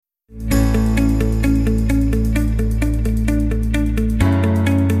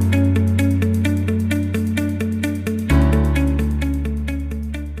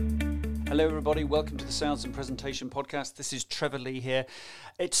welcome to the Sales and Presentation Podcast. This is Trevor Lee here.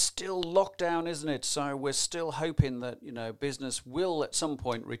 It's still lockdown, isn't it? So we're still hoping that, business will at some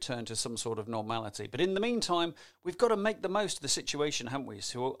point return to some sort of normality. But in the meantime, we've got to make the most of the situation, haven't we?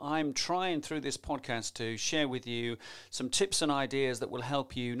 So I'm trying through this podcast to share with you some tips and ideas that will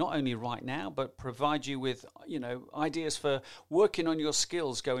help you not only right now, but provide you with, ideas for working on your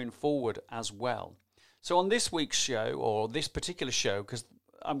skills going forward as well. So on this week's show, or this particular show, because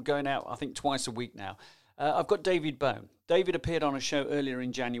I'm going out, I think, twice a week now, I've got David Bone. David appeared on a show earlier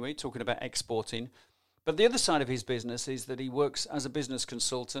in January talking about exporting. But the other side of his business is that he works as a business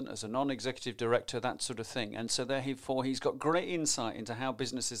consultant, as a non-executive director, that sort of thing. And so therefore, he's got great insight into how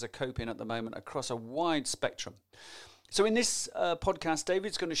businesses are coping at the moment across a wide spectrum. So in this podcast,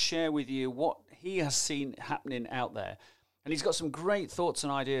 David's going to share with you what he has seen happening out there. And he's got some great thoughts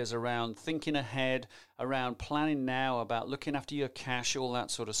and ideas around thinking ahead, around planning now, about looking after your cash, all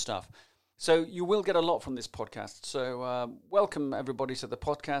that sort of stuff. So you will get a lot from this podcast. So welcome everybody to the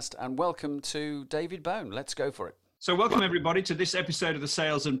podcast and welcome to David Bone. Let's go for it. So welcome everybody to this episode of the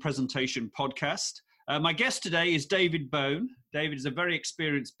Sales and Presentation Podcast. My guest today is David Bone. David is a very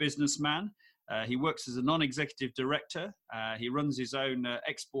experienced businessman. He works as a non-executive director. He runs his own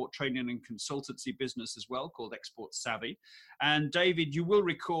export training and consultancy business as well, called Export Savvy. And David, you will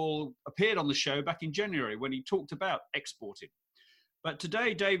recall, appeared on the show back in January when he talked about exporting. But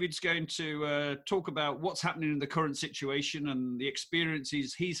today, David's going to talk about what's happening in the current situation and the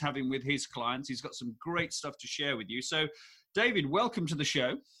experiences he's having with his clients. He's got some great stuff to share with you. So, David, welcome to the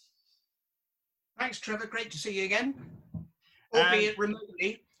show. Thanks, Trevor. Great to see you again, albeit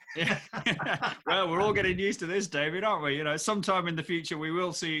remotely. Well, we're all getting used to this, David, aren't we? Sometime in the future we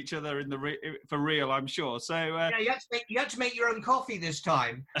will see each other in for real, I'm sure. So yeah, you had to make your own coffee this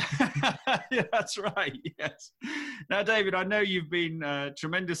time. Yeah, that's right. Yes. Now, David, I know you've been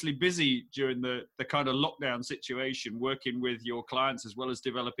tremendously busy during the kind of lockdown situation, working with your clients as well as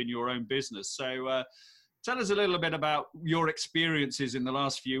developing your own business. So tell us a little bit about your experiences in the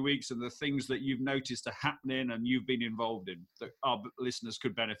last few weeks and the things that you've noticed are happening and you've been involved in that our listeners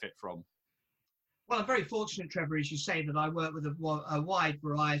could benefit from. Well, I'm very fortunate, Trevor, as you say, that I work with a wide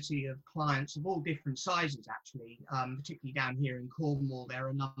variety of clients of all different sizes, actually, particularly down here in Cornwall. There are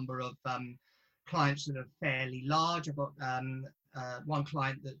a number of clients that are fairly large. I've got one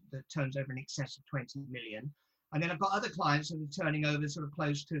client that turns over in excess of 20 million. And then I've got other clients that are turning over sort of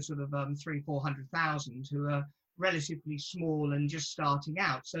close to sort of 300,000-400,000 who are relatively small and just starting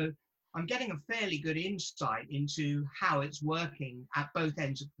out. So I'm getting a fairly good insight into how it's working at both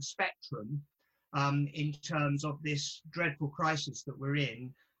ends of the spectrum in terms of this dreadful crisis that we're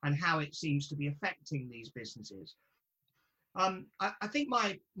in and how it seems to be affecting these businesses. I think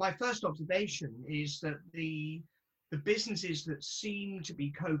my first observation is that the businesses that seem to be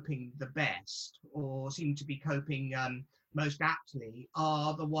coping the best or seem to be coping most aptly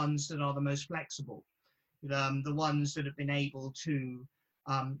are the ones that are the most flexible, the ones that have been able to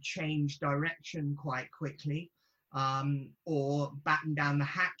change direction quite quickly or batten down the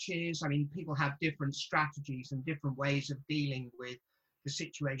hatches. I mean, people have different strategies and different ways of dealing with the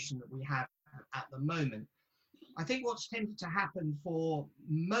situation that we have at the moment. I think what's tended to happen for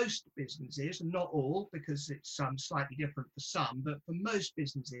most businesses, and not all, because it's slightly different for some, but for most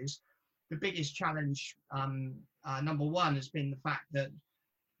businesses, the biggest challenge, number one, has been the fact that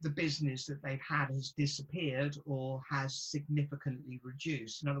the business that they've had has disappeared or has significantly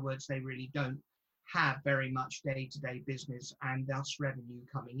reduced. In other words, they really don't have very much day-to-day business and thus revenue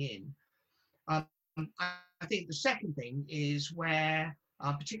coming in. I think the second thing is where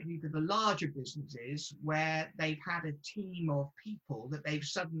particularly for the larger businesses, where they've had a team of people that they've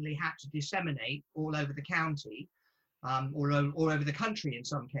suddenly had to disseminate all over the county or over the country in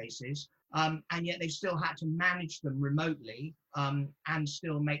some cases, and yet they still had to manage them remotely and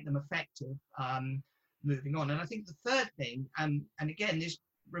still make them effective moving on. And I think the third thing, and again, this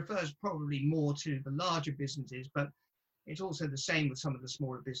refers probably more to the larger businesses, but it's also the same with some of the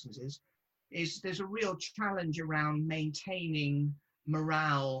smaller businesses, is there's a real challenge around maintaining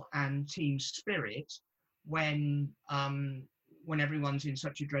morale and team spirit when everyone's in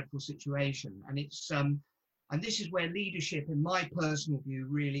such a dreadful situation. And it's and this is where leadership, in my personal view,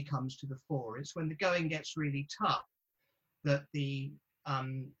 really comes to the fore. It's when the going gets really tough that the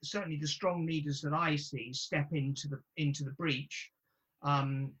certainly the strong leaders that I see step into the breach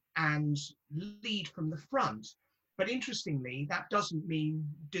and lead from the front. But interestingly, that doesn't mean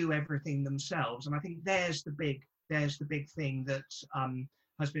do everything themselves. And I think there's the big thing that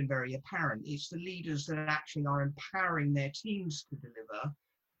has been very apparent. It's the leaders that actually are empowering their teams to deliver,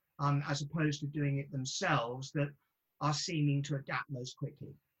 as opposed to doing it themselves, that are seeming to adapt most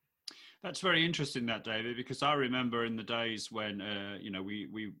quickly. That's very interesting, that, David, because I remember in the days when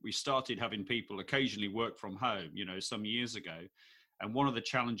we started having people occasionally work from home, some years ago, and one of the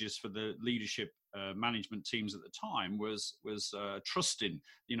challenges for the leadership management teams at the time was trusting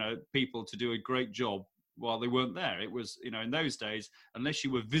people to do a great job while they weren't there. It was, in those days, unless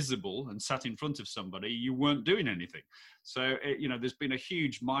you were visible and sat in front of somebody, you weren't doing anything. So, there's been a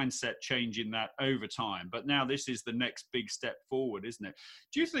huge mindset change in that over time. But now this is the next big step forward, isn't it?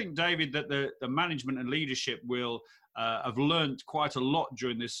 Do you think, David, that the management and leadership will have learned quite a lot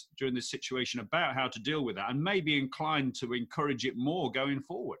during this situation about how to deal with that, and maybe inclined to encourage it more going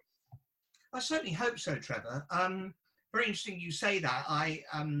forward? I certainly hope so, Trevor. Very interesting you say that.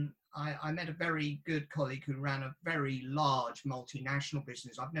 I met a very good colleague who ran a very large multinational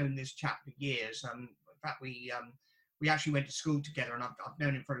business. I've known this chap for years. In fact, we actually went to school together, and I've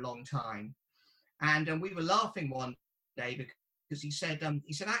known him for a long time. And we were laughing one day because he said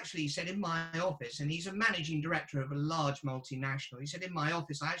in my office, and he's a managing director of a large multinational. He said, in my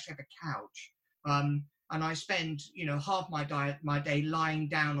office, I actually have a couch, and I spend half my day lying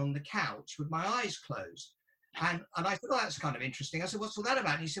down on the couch with my eyes closed. And I thought, that's kind of interesting. I said, what's all that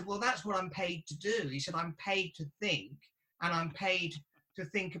about? And he said, well, that's what I'm paid to do. He said, I'm paid to think, and I'm paid to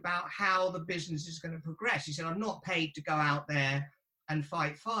think about how the business is going to progress. He said, I'm not paid to go out there and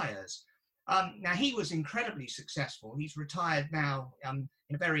fight fires. Now, he was incredibly successful. He's retired now in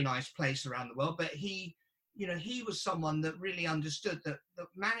a very nice place around the world. But he was someone that really understood that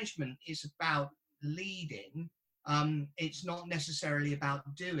management is about leading. It's not necessarily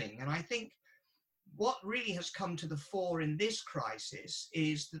about doing. And I think what really has come to the fore in this crisis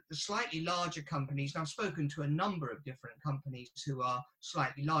is that the slightly larger companies, and I've spoken to a number of different companies who are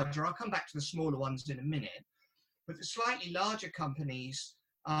slightly larger, I'll come back to the smaller ones in a minute, but the slightly larger companies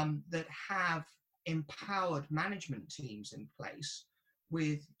that have empowered management teams in place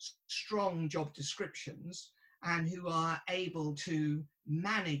with strong job descriptions and who are able to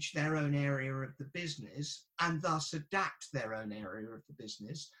manage their own area of the business and thus adapt their own area of the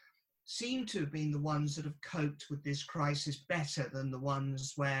business, seem to have been the ones that have coped with this crisis better than the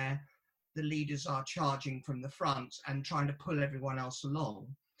ones where the leaders are charging from the front and trying to pull everyone else along.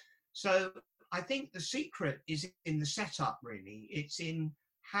 So I think the secret is in the setup, really. It's in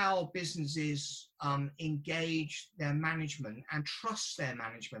how businesses engage their management and trust their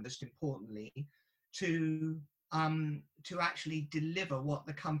management, most importantly, to actually deliver what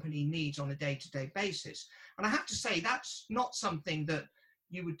the company needs on a day-to-day basis. And I have to say, that's not something that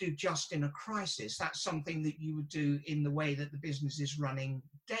you would do just in a crisis. That's something that you would do in the way that the business is running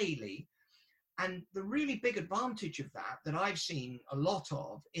daily. And the really big advantage of that I've seen a lot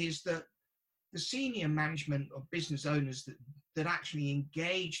of is that the senior management of business owners that actually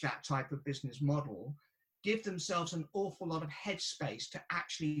engage that type of business model give themselves an awful lot of headspace to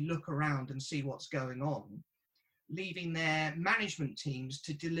actually look around and see what's going on, leaving their management teams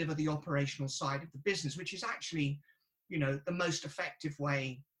to deliver the operational side of the business, which is actually the most effective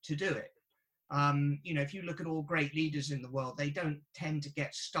way to do it. If you look at all great leaders in the world, they don't tend to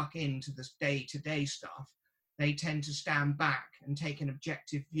get stuck into this day-to-day stuff. They tend to stand back and take an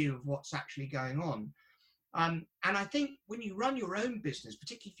objective view of what's actually going on. And I think when you run your own business,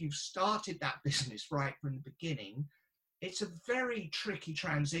 particularly if you've started that business right from the beginning, it's a very tricky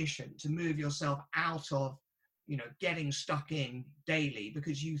transition to move yourself out of, getting stuck in daily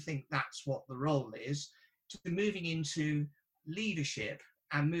because you think that's what the role is, to moving into leadership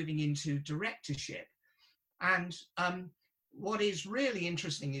and moving into directorship. And what is really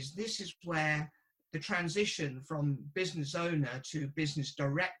interesting is this is where the transition from business owner to business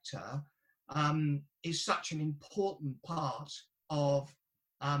director is such an important part of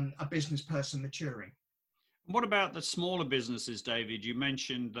a business person maturing. What about the smaller businesses, David? You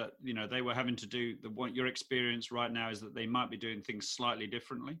mentioned that they were having to do what your experience right now is that they might be doing things slightly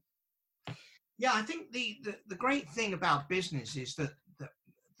differently. Yeah, I think the great thing about business is that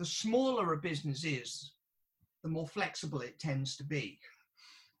the smaller a business is, the more flexible it tends to be.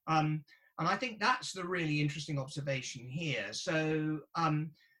 And I think that's the really interesting observation here. So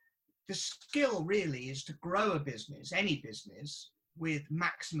the skill really is to grow a business, any business, with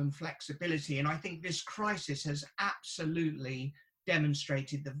maximum flexibility. And I think this crisis has absolutely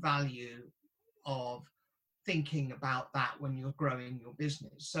demonstrated the value of thinking about that when you're growing your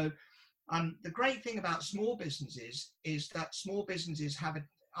business. So the great thing about small businesses is that small businesses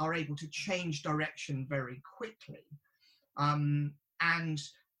are able to change direction very quickly. And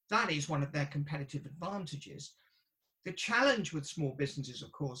that is one of their competitive advantages. The challenge with small businesses,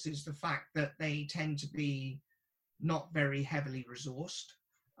 of course, is the fact that they tend to be not very heavily resourced.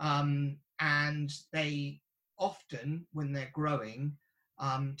 And they often, when they're growing,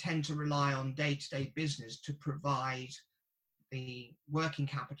 tend to rely on day-to-day business to provide the working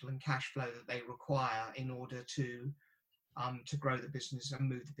capital and cash flow that they require in order to grow the business and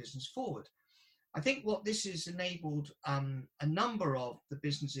move the business forward. I think what this has enabled a number of the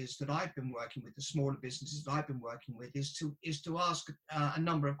businesses that I've been working with, the smaller businesses that I've been working with, is to ask a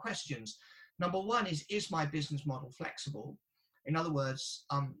number of questions. Number one is my business model flexible? In other words,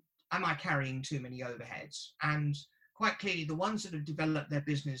 am I carrying too many overheads? And quite clearly, the ones that have developed their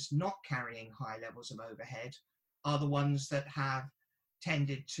business not carrying high levels of overhead are the ones that have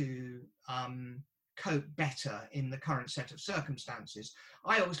tended to cope better in the current set of circumstances.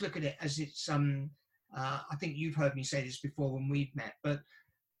 I always look at it as it's, I think you've heard me say this before when we've met, but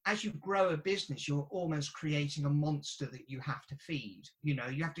as you grow a business, you're almost creating a monster that you have to feed. You know,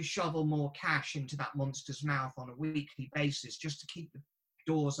 you have to shovel more cash into that monster's mouth on a weekly basis just to keep the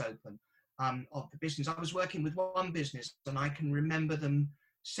doors open of the business. I was working with one business and I can remember them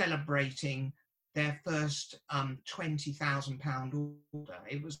celebrating their first £20,000 order.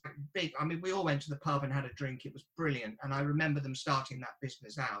 It was big. I mean, we all went to the pub and had a drink. It was brilliant. And I remember them starting that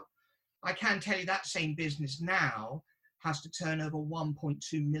business out. I can tell you that same business now has to turn over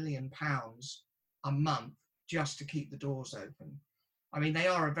 £1.2 million a month just to keep the doors open. I mean, they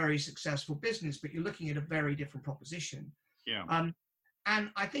are a very successful business, but you're looking at a very different proposition. Yeah.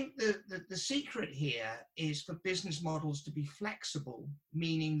 And I think the secret here is for business models to be flexible,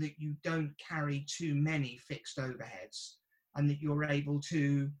 meaning that you don't carry too many fixed overheads and that you're able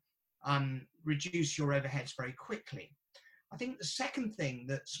to reduce your overheads very quickly. I think the second thing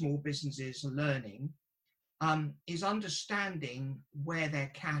that small businesses are learning is understanding where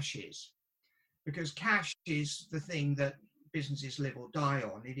their cash is, because cash is the thing that businesses live or die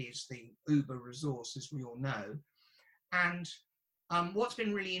on. It is the uber resource, as we all know. And what's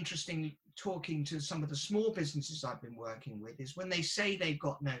been really interesting talking to some of the small businesses I've been working with is when they say they've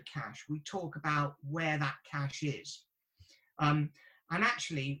got no cash, we talk about where that cash is. And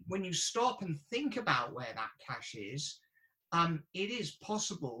actually, when you stop and think about where that cash is, it is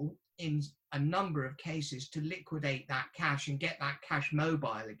possible in a number of cases to liquidate that cash and get that cash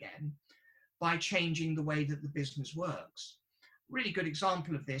mobile again by changing the way that the business works. Really good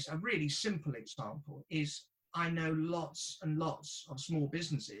example of this, a really simple example, is I know lots and lots of small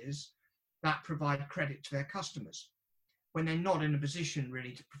businesses that provide credit to their customers when they're not in a position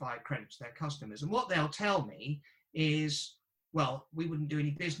really to provide credit to their customers. And what they'll tell me is, well, we wouldn't do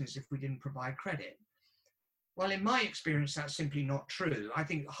any business if we didn't provide credit. Well, in my experience, that's simply not true. I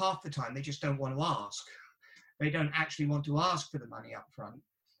think half the time they just don't want to ask. They don't actually want to ask for the money up front,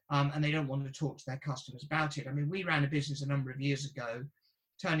 and they don't want to talk to their customers about it. I mean, we ran a business a number of years ago,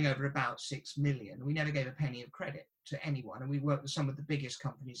 turning over about 6 million. We never gave a penny of credit to anyone, and we worked with some of the biggest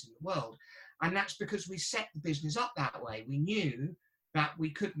companies in the world. And that's because we set the business up that way. We knew that we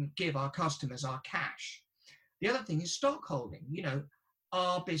couldn't give our customers our cash. The other thing is stock holding. You know,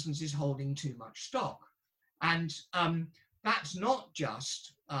 our business is holding too much stock. And that's not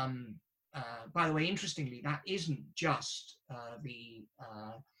just, by the way, interestingly, that isn't just the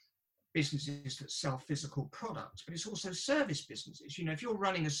businesses that sell physical products, but it's also service businesses. You know, if you're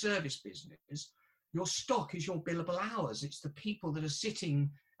running a service business, your stock is your billable hours. It's the people that are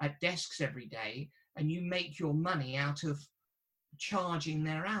sitting at desks every day, and you make your money out of charging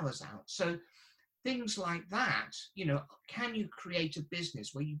their hours out. So things like that, you know, can you create a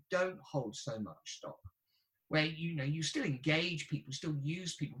business where you don't hold so much stock, where, you know, you still engage people, still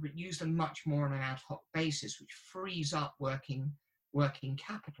use people, but use them much more on an ad hoc basis, which frees up working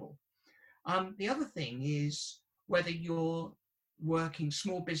capital. The other thing is whether you're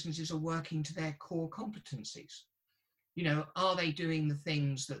small businesses are working to their core competencies. You know, are they doing the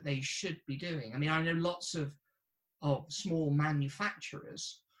things that they should be doing? I mean, I know lots of small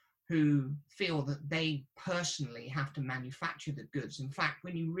manufacturers who feel that they personally have to manufacture the goods. In fact,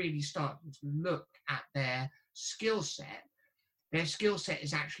 when you really start to look at their skill set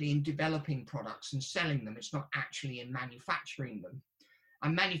is actually in developing products and selling them. It's not actually in manufacturing them.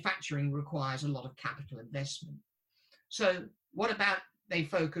 And manufacturing requires a lot of capital investment. So what about they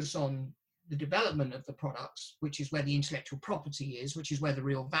focus on the development of the products, which is where the intellectual property is, which is where the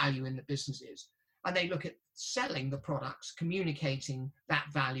real value in the business is. And they look at selling the products, communicating that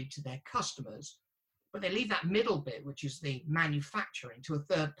value to their customers, but they leave that middle bit, which is the manufacturing, to a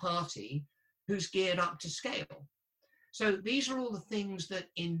third party who's geared up to scale. So these are all the things that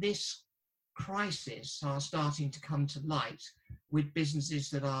in this crisis are starting to come to light with businesses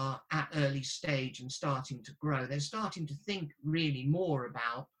that are at early stage and starting to grow. They're starting to think really more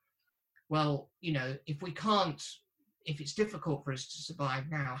about, well, you know, if it's difficult for us to survive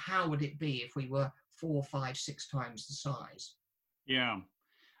now, how would it be if we were 4, 5, 6 times the size? Yeah.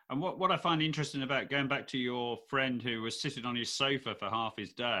 And what I find interesting about going back to your friend who was sitting on his sofa for half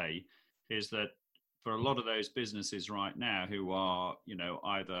his day is that for a lot of those businesses right now who are,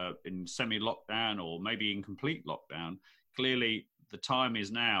 either in semi-lockdown or maybe in complete lockdown, clearly the time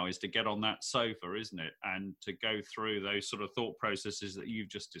is to get on that sofa, isn't it? And to go through those sort of thought processes that you've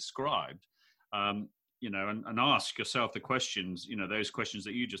just described, and ask yourself the questions, those questions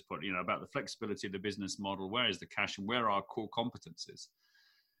that you just put, about the flexibility of the business model, where is the cash and where are our core competencies?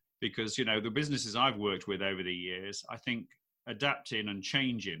 Because, the businesses I've worked with over the years, I think adapting and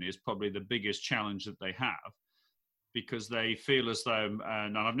changing is probably the biggest challenge that they have, because they feel as though,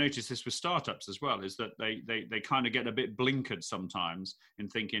 and I've noticed this with startups as well, is that they kind of get a bit blinkered sometimes in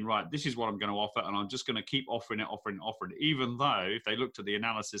thinking, right, this is what I'm going to offer, and I'm just going to keep offering it, even though if they looked at the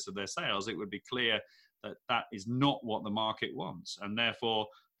analysis of their sales, it would be clear that that is not what the market wants. And therefore,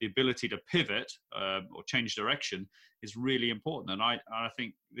 the ability to pivot or change direction is really important. And I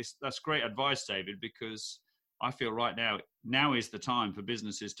think that's great advice, David, because I feel right now is the time for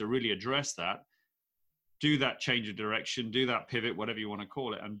businesses to really address that, do that change of direction, do that pivot, whatever you want to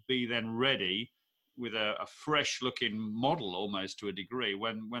call it, and be then ready with a fresh looking model almost to a degree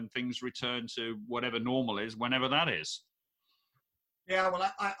when things return to whatever normal is, whenever that is. Yeah,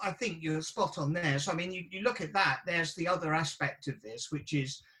 well, I think you're spot on there. So, I mean, you look at that, there's the other aspect of this, which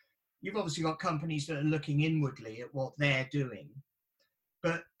is you've obviously got companies that are looking inwardly at what they're doing.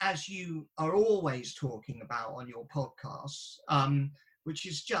 But as you are always talking about on your podcasts, which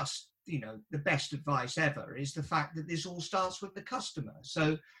is just, the best advice ever, is the fact that this all starts with the customer.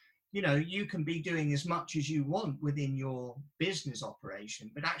 So, you can be doing as much as you want within your business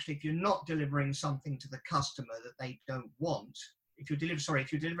operation, but actually if you're not delivering something to the customer that they don't want, if you're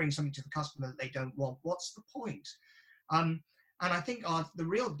delivering something to the customer that they don't want, what's the point? And I think the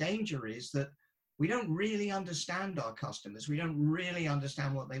real danger is that we don't really understand our customers. We don't really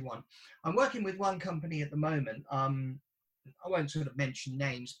understand what they want. I'm working with one company at the moment. I won't sort of mention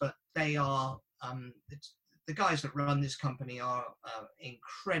names, but they are, the guys that run this company are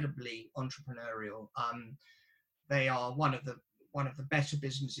incredibly entrepreneurial. They are one of the better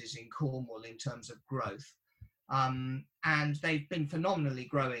businesses in Cornwall in terms of growth. And they've been phenomenally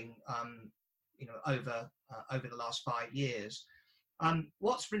growing, over the last 5 years.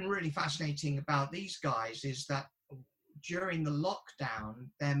 What's been really fascinating about these guys is that during the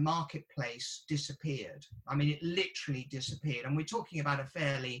lockdown, their marketplace disappeared. I mean, it literally disappeared. And we're talking about a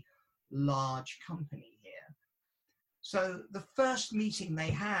fairly large company here. So the first meeting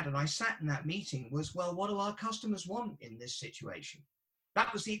they had, and I sat in that meeting, was, well, what do our customers want in this situation?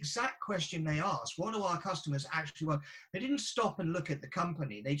 That was the exact question they asked. What do our customers actually want? They didn't stop and look at the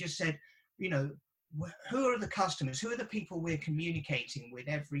company. They just said, who are the customers? Who are the people we're communicating with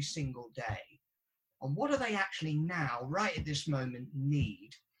every single day? And what do they actually now, right at this moment,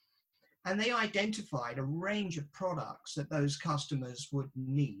 need? And they identified a range of products that those customers would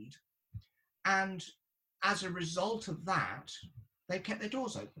need. And as a result of that, they've kept their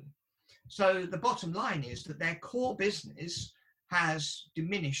doors open. So the bottom line is that their core business has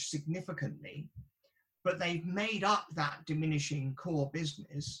diminished significantly, but they've made up that diminishing core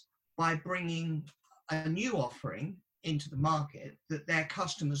business by bringing a new offering into the market that their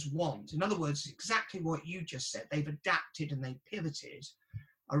customers want. In other words, exactly what you just said. They've adapted and they pivoted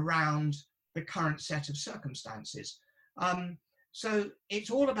around the current set of circumstances. So it's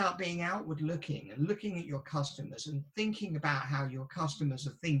all about being outward looking and looking at your customers and thinking about how your customers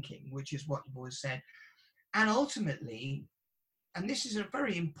are thinking, which is what you've always said. And ultimately, and this is a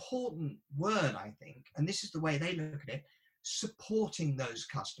very important word, I think, and this is the way they look at it, supporting those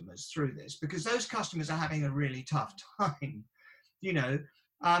customers through this, because those customers are having a really tough time,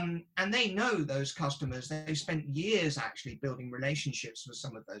 and they know those customers. They've spent years actually building relationships with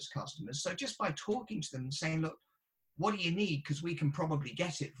some of those customers. So just by talking to them and saying, look, what do you need? Because we can probably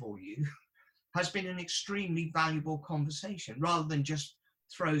get it for you, has been an extremely valuable conversation rather than just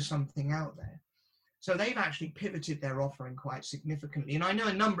throw something out there. So they've actually pivoted their offering quite significantly. And I know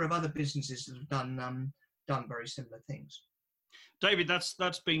a number of other businesses that have done very similar things. David, that's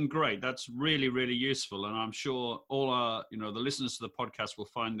been great. That's really, really useful. And I'm sure all our, the listeners to the podcast will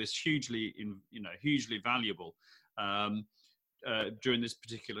find this hugely valuable during this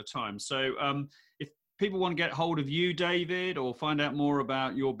particular time. So if people want to get hold of you, David, or find out more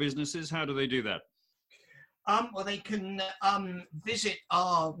about your businesses, how do they do that? Well, they can visit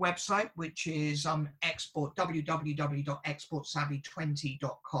our website, which is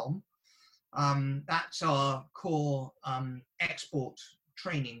www.exportsavvy20.com. That's our core export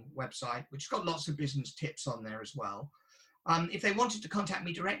training website, which has got lots of business tips on there as well. If they wanted to contact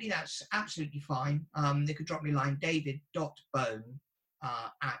me directly, that's absolutely fine. They could drop me a line, david.bone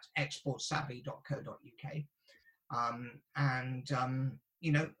at exportsavvy.co.uk.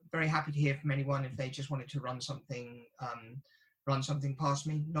 Very happy to hear from anyone if they just wanted to run something past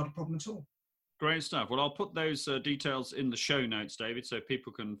me. Not a problem at all. Great stuff. Well, I'll put those details in the show notes, David, so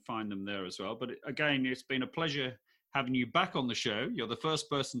people can find them there as well. But again, it's been a pleasure having you back on the show. You're the first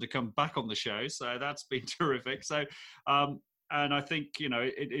person to come back on the show, so that's been terrific. So, and I think,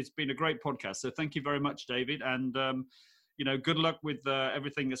 it's been a great podcast. So thank you very much, David. And, good luck with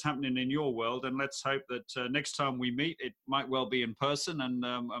everything that's happening in your world. And let's hope that next time we meet, it might well be in person and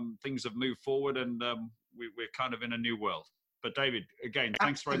things have moved forward and we're kind of in a new world. But David, again,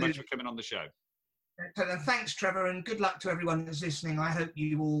 thanks very much for coming on the show. Thanks, Trevor, and good luck to everyone that's listening. I hope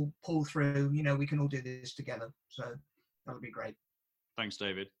you all pull through. We can all do this together. So that'll be great. Thanks,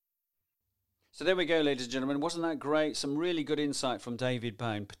 David. So there we go, ladies and gentlemen. Wasn't that great? Some really good insight from David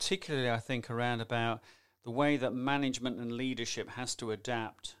Bone, particularly, I think, around about the way that management and leadership has to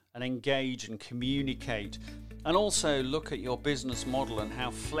adapt and engage and communicate, and also look at your business model and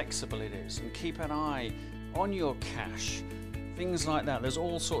how flexible it is, and keep an eye on your cash. Things like that. There's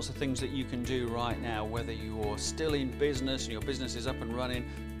all sorts of things that you can do right now, whether you're still in business and your business is up and running,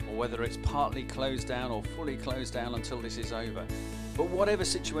 or whether it's partly closed down or fully closed down until this is over. But whatever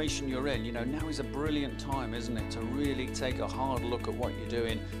situation you're in, now is a brilliant time, isn't it, to really take a hard look at what you're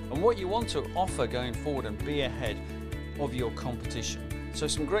doing and what you want to offer going forward and be ahead of your competition. So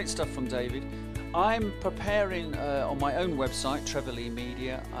some great stuff from David. I'm preparing on my own website, Trevor Lee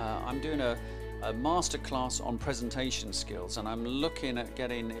Media, I'm doing a masterclass on presentation skills, and I'm looking at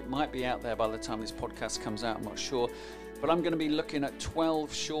it might be out there by the time this podcast comes out, I'm not sure, but I'm going to be looking at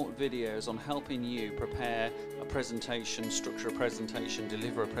 12 short videos on helping you prepare a presentation, structure a presentation,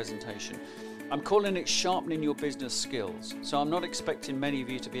 deliver a presentation. I'm calling it Sharpening Your Business Skills. So I'm not expecting many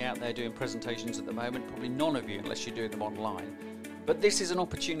of you to be out there doing presentations at the moment, probably none of you unless you're doing them online. But this is an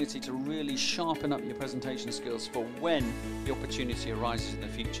opportunity to really sharpen up your presentation skills for when the opportunity arises in the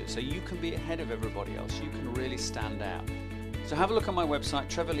future. So you can be ahead of everybody else. You can really stand out. So have a look on my website,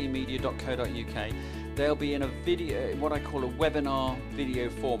 trevorleemedia.co.uk. They'll be in a video, what I call a webinar video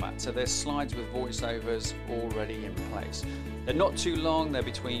format. So there's slides with voiceovers already in place. They're not too long. They're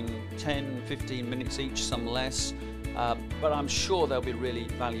between 10, 15 minutes each, some less. But I'm sure they'll be really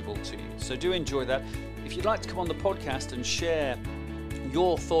valuable to you. So do enjoy that. If you'd like to come on the podcast and share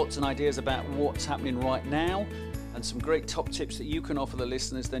your thoughts and ideas about what's happening right now and some great top tips that you can offer the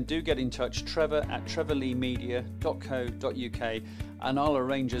listeners, then do get in touch, trevor@trevorleemedia.co.uk, and I'll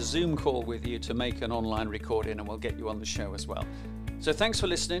arrange a Zoom call with you to make an online recording and we'll get you on the show as well. So thanks for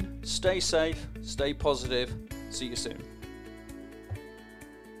listening. Stay safe, stay positive. See you soon.